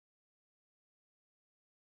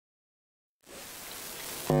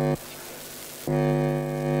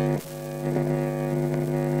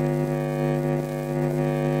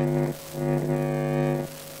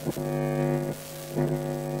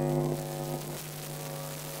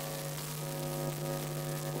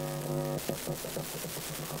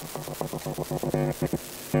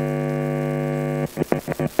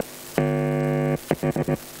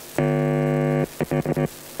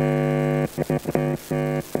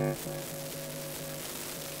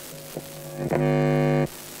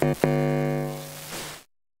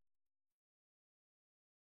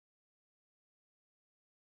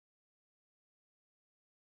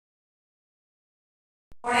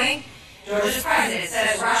Morning. Georgia's president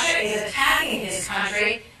says Russia is attacking his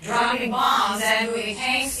country, dropping bombs and moving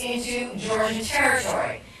tanks into Georgian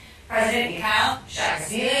territory. President Mikhail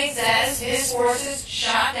Saakashvili says his forces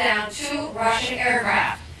shot down 2 Russian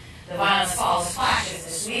aircraft. The violence follows clashes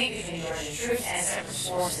this week between Georgian troops and separatist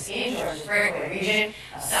forces in Georgia's breakaway region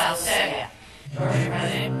of South Ossetia. Georgian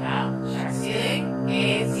President Mikhail Saakashvili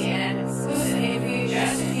gave CNN an exclusive interview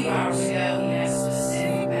just a few hours ago. He has a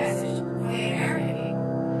specific message for the American people.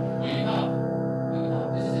 Wake up! Wake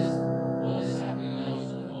up! This is what is happening in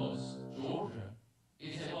Georgia.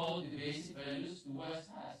 It's about the basic values the West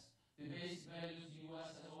has. The basic values the U.S.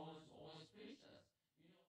 has always preached us.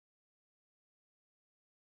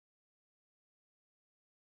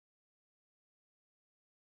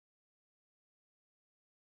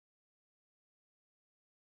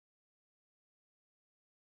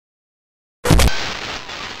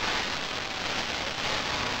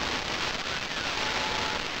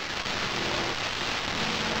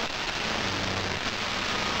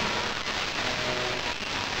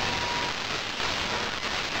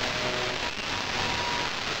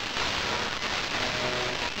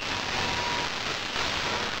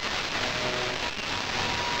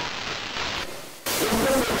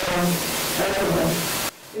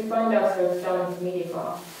 We find ourselves down at the media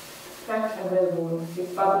farm, cracked and well-worn,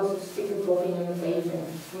 with bubbles of spittle dropping on the pavement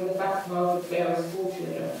from the fat mouth of Pharaoh's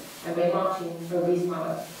schoolchildren and their marching obese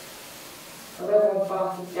mothers. A well-worn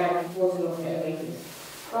path with dank waterlogged elevators,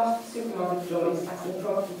 past supermarket trollies as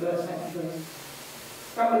impromptu bird sanctuaries,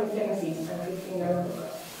 crumbling tenancies and drifting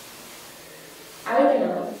notebooks. Alik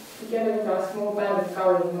and I, together with our small band of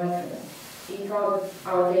cowering migrants, eke out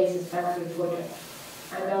our days as factory fodder,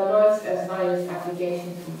 and our lives as nihilist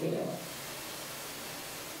applications from below.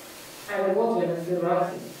 And the water level still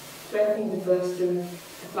rises, threatening to burst through the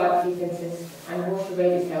flood defences and wash away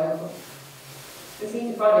this hellhole. The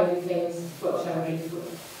sea to finally reclaims flotsam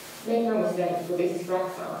driftwood. Make no mistake, for this is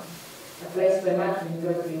Cracktown, a place where madmen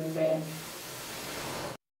go to feel sane.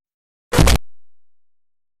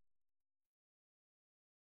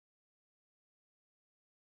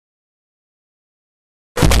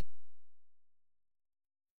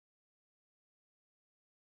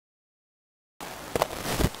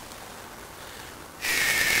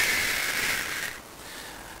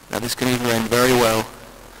 Now this can either end very well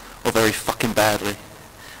or very fucking badly,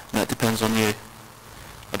 and that depends on you.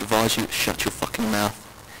 I'd advise you to shut your fucking mouth,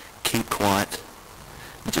 keep quiet,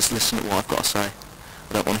 and just listen to what I've got to say.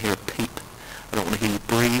 I don't want to hear a peep, I don't want to hear you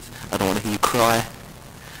breathe, I don't want to hear you cry,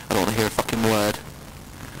 I don't want to hear a fucking word.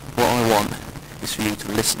 What I want is for you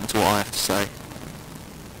to listen to what I have to say.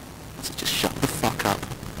 So just shut the fuck up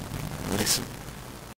and listen.